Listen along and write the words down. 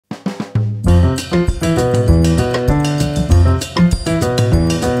Welcome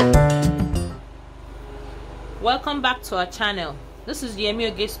back to our channel. This is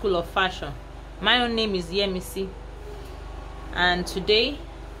Yemi Oge School of Fashion. My own name is Yemisi, and today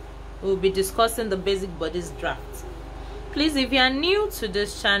we'll be discussing the basic bodice draft. Please, if you are new to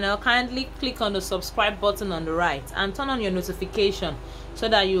this channel, kindly click on the subscribe button on the right and turn on your notification so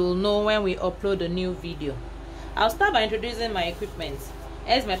that you will know when we upload a new video. I'll start by introducing my equipment.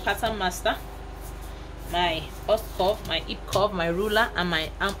 Here's my pattern master, my bust curve, my hip curve, my ruler, and my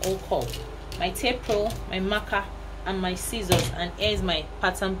armhole curve, my tape roll, my marker, and my scissors, and here's my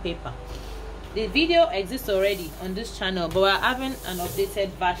pattern paper. The video exists already on this channel, but we're having an updated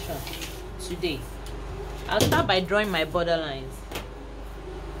version today. I'll start by drawing my border lines.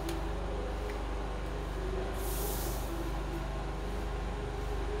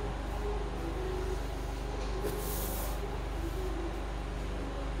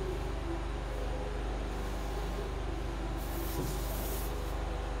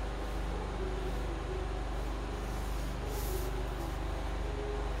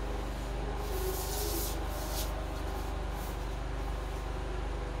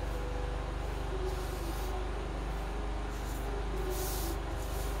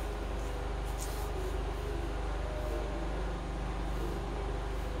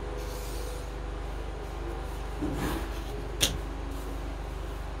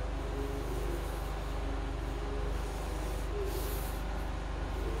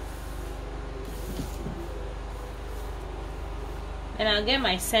 And I'll get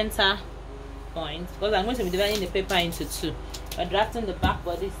my center point because I'm going to be dividing the paper into two. We're drafting the back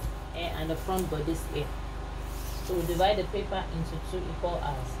bodice here and the front bodice here. So we'll divide the paper into two equal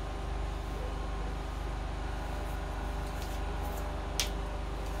halves.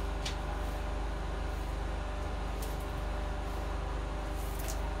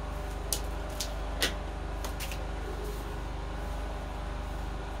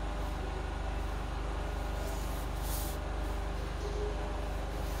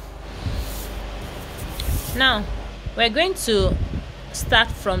 Now we're going to start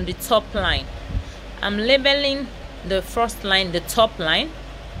from the top line. I'm labeling the first line the top line.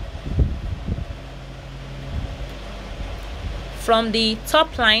 From the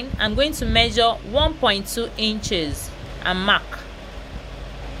top line, I'm going to measure 1.2 inches and mark,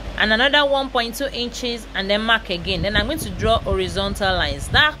 and another 1.2 inches and then mark again. Then I'm going to draw horizontal lines.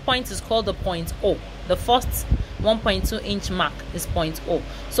 That point is called the point O. The first 1.2 inch mark is point O.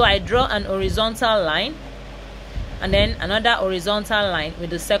 So I draw an horizontal line and then another horizontal line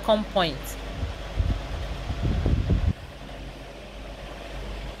with the second point.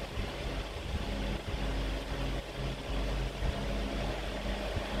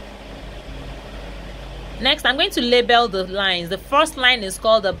 Next, I'm going to label the lines. The first line is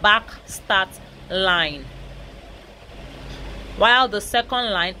called the back start line, while the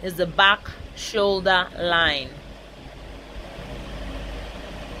second line is the back shoulder line.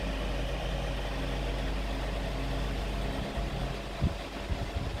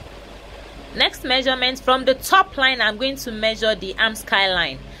 Next measurement, from the top line, I'm going to measure the arm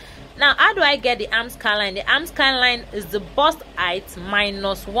skyline. Now, how do I get the arm skyline? The arm skyline is the bust height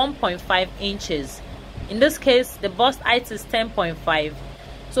minus 1.5 inches. In this case, the bust height is 10.5.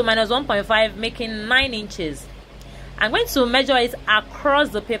 So minus 1.5 making 9 inches. I'm going to measure it across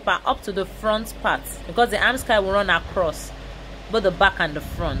the paper up to the front part because the arm sky will run across both the back and the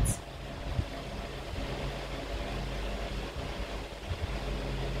front.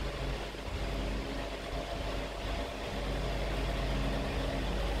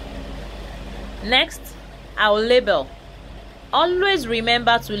 Next, I will label. Always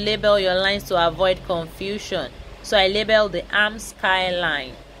remember to label your lines to avoid confusion. So I label the arm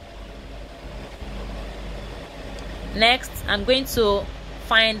skyline. Next, I'm going to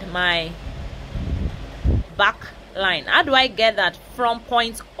find my back line. How do I get that? From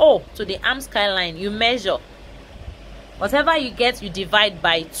point O to the arm skyline, you measure. Whatever you get, you divide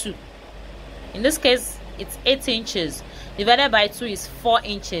by 2. In this case, it's 8 inches. Divided by 2 is 4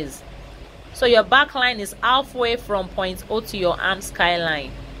 inches. So your back line is halfway from point O to your arm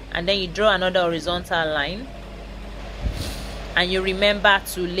skyline, and then you draw another horizontal line, and you remember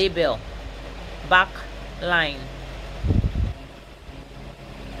to label back line.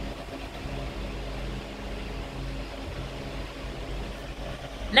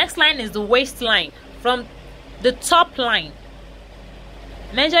 Next line is the waistline. From the top line,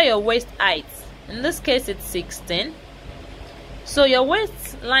 measure your waist height. In this case, it's 16. So your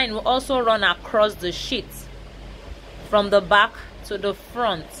waistline will also run across the sheet from the back to the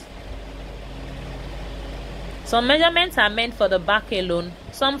front. Some measurements are meant for the back alone,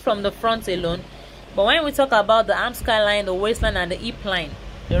 some from the front alone. But when we talk about the arm sky line, the waistline, and the hip line,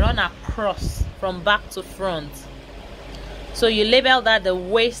 they run across from back to front. So you label that the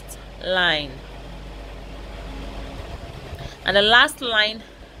waistline. And the last line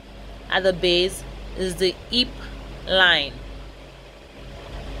at the base is the hip line.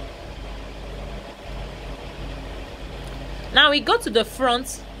 Now we go to the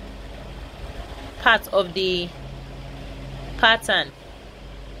front part of the pattern.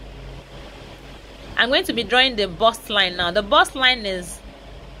 I'm going to be drawing the bust line now. The bust line is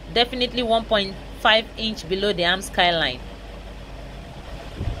definitely 1.5 inch below the arm sky line.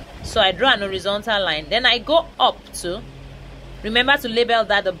 So I draw an horizontal line. Then I go up to, remember to label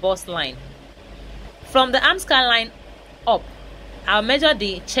that the bust line. From the arm sky line up, I'll measure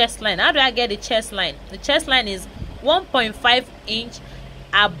the chest line. How do I get the chest line? The chest line is 1.5 inch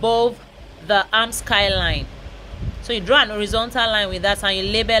above the arm sky line. So you draw an horizontal line with that and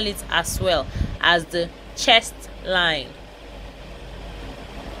you label it as well as the chest line.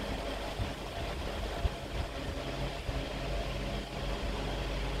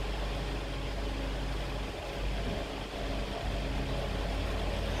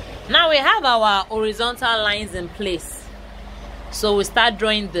 Now we have our horizontal lines in place, so we start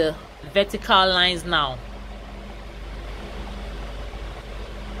drawing the vertical lines now.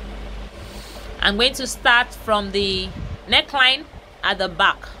 I'm going to start from the neckline at the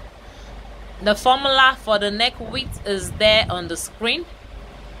back. The formula for the neck width is there on the screen.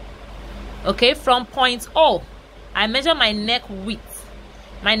 Okay, from point O, I measure my neck width.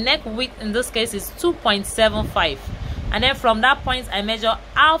 My neck width in this case is 2.75. And then from that point, I measure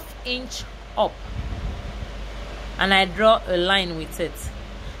 ½ inch up. And I draw a line with it.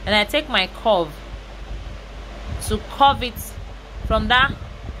 And I take my curve to curve it from that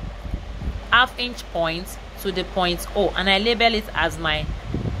 ½ inch point to the point O. And I label it as my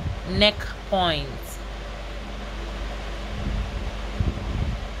neck point.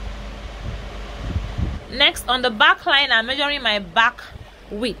 Next, on the back line, I'm measuring my back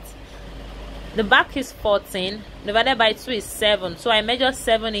width. The back is 14 divided by 2 is 7, so I measure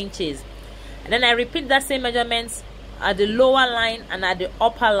 7 inches. And then I repeat that same measurements at the lower line and at the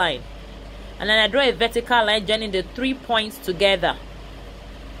upper line. And then I draw a vertical line joining the 3 points together.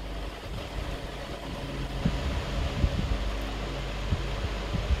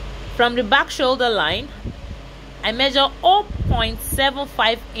 From the back shoulder line, I measure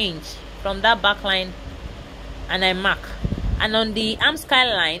 0.75 inch from that back line and I mark. And on the arm sky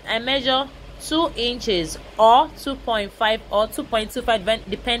line, I measure 2 inches or 2.5 or 2.25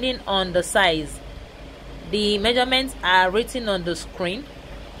 depending on the size. The measurements are written on the screen.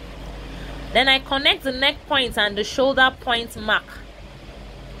 Then I connect the neck point and the shoulder point mark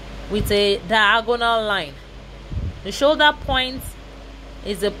with a diagonal line. The shoulder point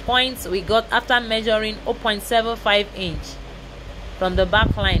is the point we got after measuring 0.75 inch from the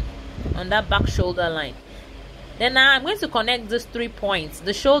back line on that back shoulder line. Then now I'm going to connect these 3 points: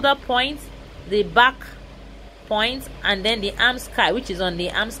 the shoulder point, the back point, and then the arm sky, which is on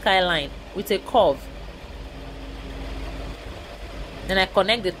the arm sky line, with a curve. Then I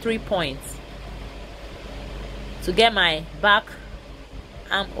connect the 3 points to get my back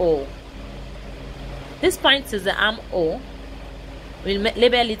armhole. This point is the armhole. We'll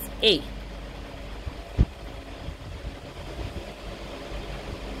label it A.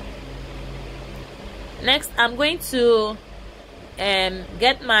 Next, I'm going to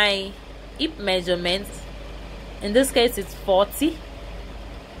get my hip measurement. In this case, it's 40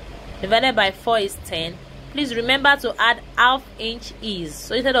 divided by 4 is 10. Please remember to add ½ inch ease.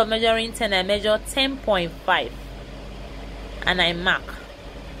 So instead of measuring 10, I measure 10.5 and I mark.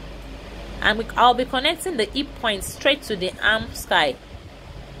 And I'll be connecting the hip point straight to the arm sky.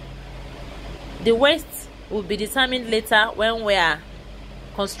 The waist will be determined later when we are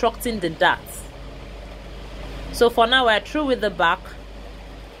constructing the darts. So for now, we're through with the back.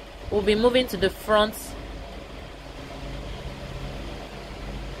 We'll be moving to the front.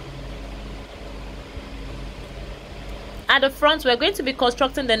 At the front, we're going to be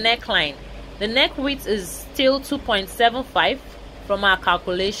constructing the neckline. The neck width is still 2.75 from our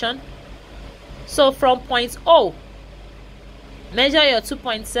calculation. So from point O, measure your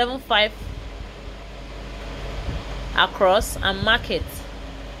 2.75 across and mark it.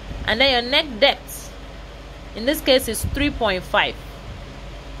 And then your neck depth, in this case, is 3.5.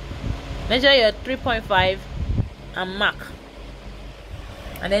 Measure your 3.5 and mark.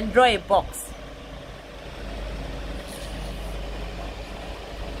 And then draw a box.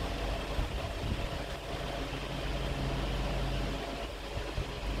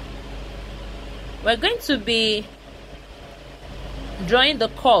 We're going to be drawing the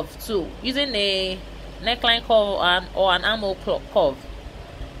curve too, using a neckline curve or an armhole curve.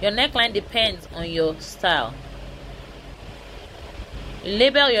 Your neckline depends on your style.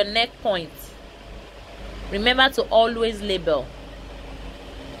 Label your neck points. Remember to always label.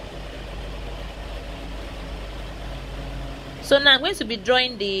 So now I'm going to be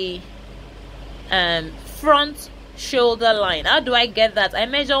drawing the front shoulder line. How do I get that? I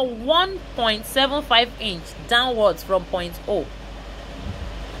measure 1.75 inch downwards from point O.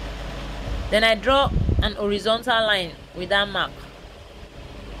 Then I draw an horizontal line with that mark.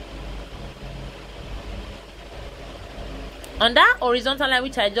 On that horizontal line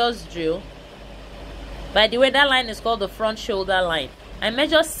which I just drew, by the way, that line is called the front shoulder line. I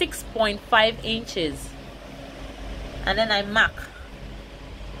measure 6.5 inches and then I mark.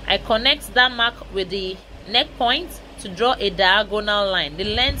 I connect that mark with the neck point to draw a diagonal line. The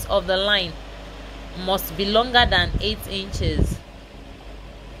length of the line must be longer than 8 inches.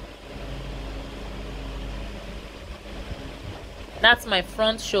 That's my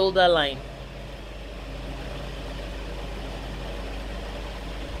front shoulder line.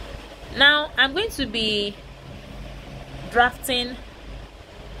 Now I'm going to be drafting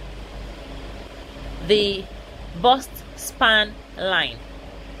the bust span line.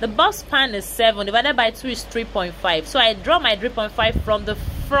 The bust span is 7 divided by 2 is 3.5. So I draw my 3.5 from the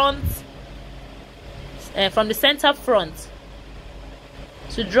front, from the center front,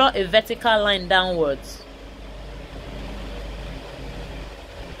 to draw a vertical line downwards.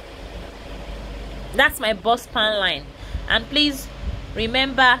 That's my bust span line, and please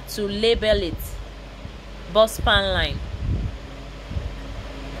remember to label it. Bust span line.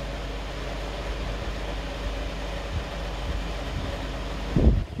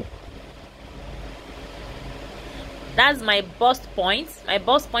 That's my bust point. My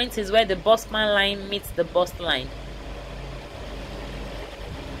bust point is where the bust span line meets the bust line.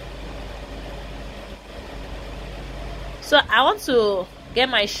 So I want to get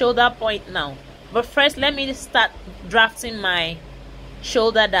my shoulder point now. But first, let me start drafting my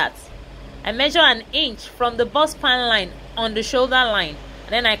shoulder dart. I measure an inch from the bust span line on the shoulder line, and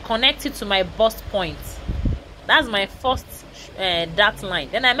then I connect it to my bust point. That's my first dart line.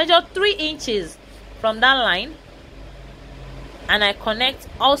 Then I measure 3 inches from that line, and I connect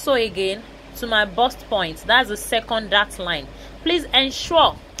also again to my bust point. That's the second dart line. Please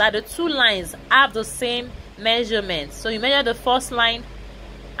ensure that the two lines have the same measurement. So you measure the first line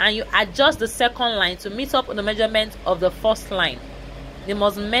and you adjust the second line to meet up with the measurement of the first line. They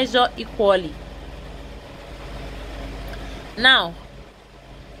must measure equally. Now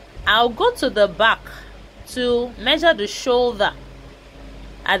I'll go to the back to measure the shoulder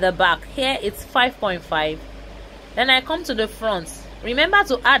at the back. Here it's 5.5. Then I come to the front. Remember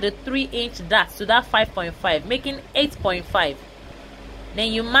to add a 3-inch dart to that 5.5, making 8.5.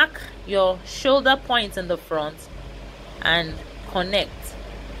 Then you mark your shoulder point in the front and connect.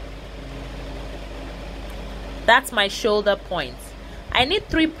 That's my shoulder point. I need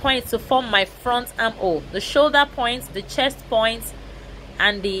 3 points to form my front armhole: the shoulder point, the chest point,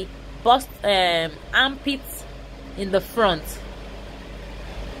 and the bust armpit in the front.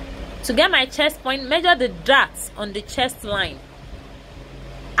 To get my chest point, measure the dart on the chest line.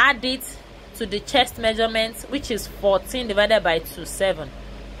 Add it to the chest measurement, which is 14 divided by 2, 7.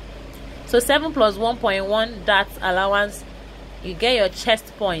 So 7 plus 1.1 dart allowance, you get your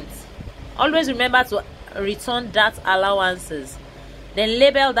chest point. Always remember to return dart allowances. Then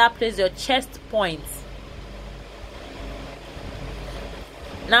label that place your chest point.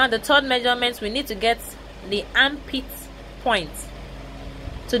 Now the third measurement, we need to get the armpit point.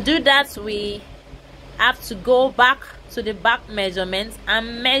 To do that, we have to go back to the back measurement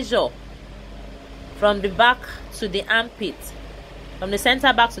and measure from the back to the armpit, from the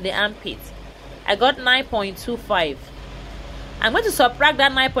center back to the armpit. I got 9.25. I'm going to subtract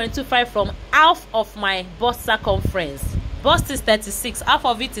that 9.25 from half of my bust circumference. Bust is 36, half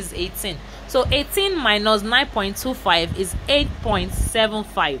of it is 18. So 18 minus 9.25 is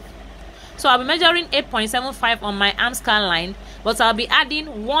 8.75. So I'll be measuring 8.75 on my arm scan line, but I'll be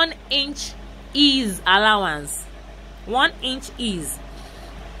adding 1 inch ease allowance. 1 inch ease.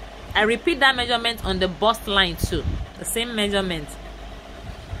 I repeat that measurement on the bust line too. The same measurement.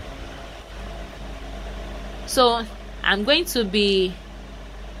 So I'm going to be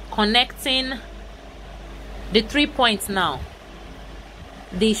connecting the 3 points now: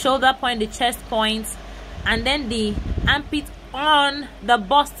 the shoulder point, the chest point, and then the armpit on the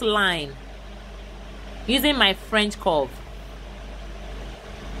bust line using my French curve.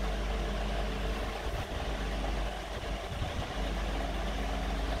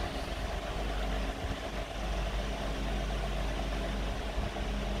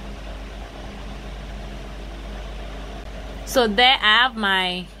 So there I have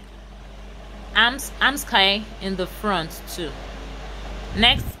my arm square in the front too.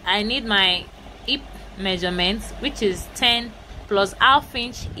 Next I need my hip measurement, which is 10 plus half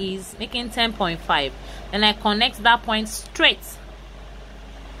inch is making 10.5. Then I connect that point straight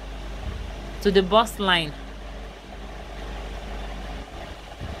to the bust line.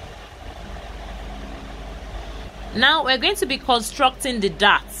 Now we're going to be constructing the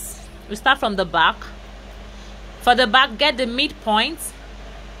darts. We start from the back. For the back, get the midpoint.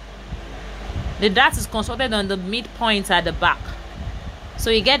 The dart is constructed on the midpoint at the back.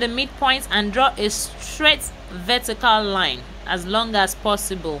 So you get the midpoint and draw a straight vertical line as long as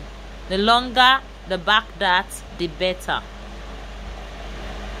possible. The longer the back dart, the better.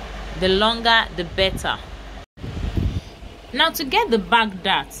 The longer the better. Now to get the back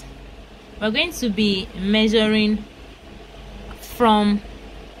dart, we're going to be measuring from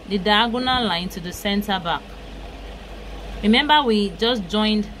the diagonal line to the center back. Remember, we just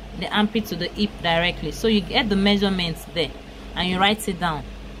joined the armpit to the hip directly, so you get the measurements there and you write it down.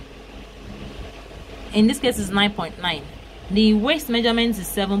 In this case it's 9.9. The waist measurement is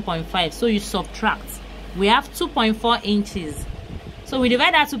 7.5, so you subtract. We have 2.4 inches, so we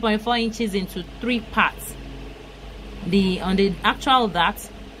divide that 2.4 inches into 3 parts. On the actual dart,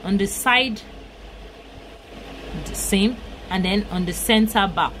 on the side the seam, and then on the center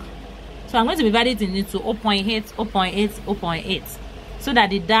back. So I'm going to divide it into 0.8, 0.8, 0.8, so that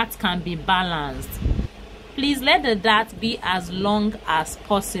the dart can be balanced. Please let the dart be as long as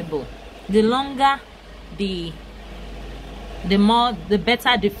possible. The longer the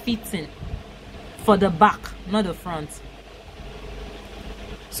better the fitting for the back, not the front.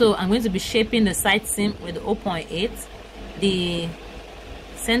 So I'm going to be shaping the side seam with 0.8. The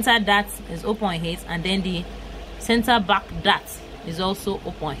center dart is 0.8, and then the center back dart is also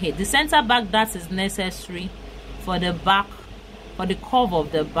 0.8. The center back dart is necessary for the back, for the curve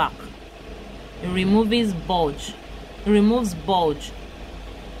of the back. It removes bulge.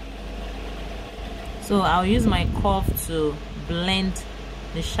 So I'll use my curve to blend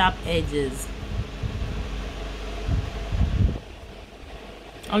the sharp edges.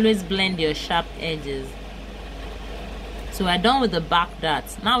 Always blend your sharp edges. So we're done with the back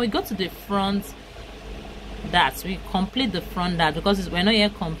darts. Now we go to the front darts. We complete the front dart because we're not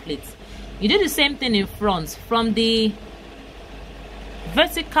yet complete. You do the same thing in front. From the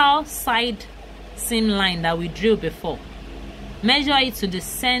vertical side seam line that we drew before, measure it to the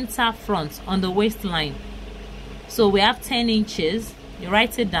center front on the waistline. So we have 10 inches. You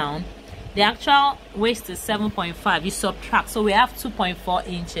write it down. The actual waist is 7.5. You subtract, so we have 2.4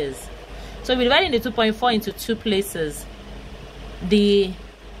 inches. So we're dividing the 2.4 into 2 places: the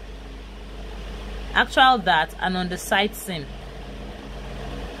actual dart and on the side seam.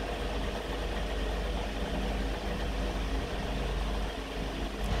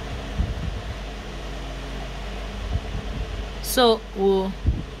 So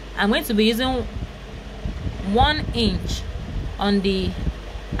I'm going to be using 1 inch on the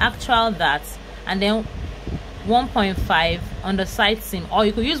actual dart and then 1.5 on the side seam, or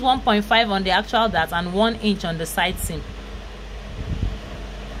you could use 1.5 on the actual dart and 1 inch on the side seam.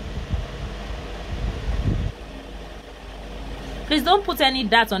 Please don't put any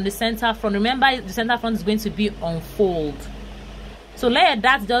dart on the center front. Remember, the center front is going to be on fold, so let your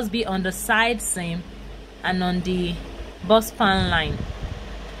dart just be on the side seam and on the bust span line.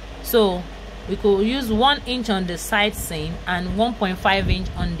 So we could use 1 inch on the side seam and 1.5 inch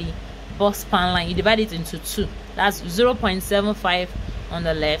on the bust span line. You divide it into 2. That's 0.75 on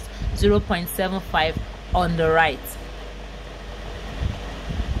the left, 0.75 on the right.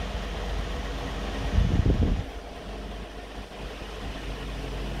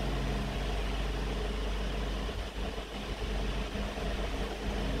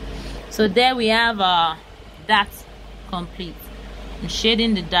 So there we have our dart complete. I'm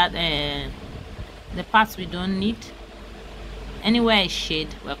shading the dart, the parts we don't need. Anywhere I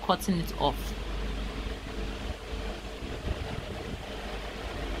shade, we're cutting it off.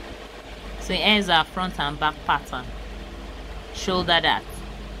 So here's our front and back pattern. Shoulder dart.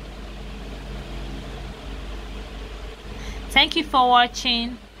 Thank you for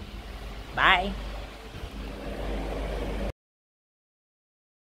watching. Bye.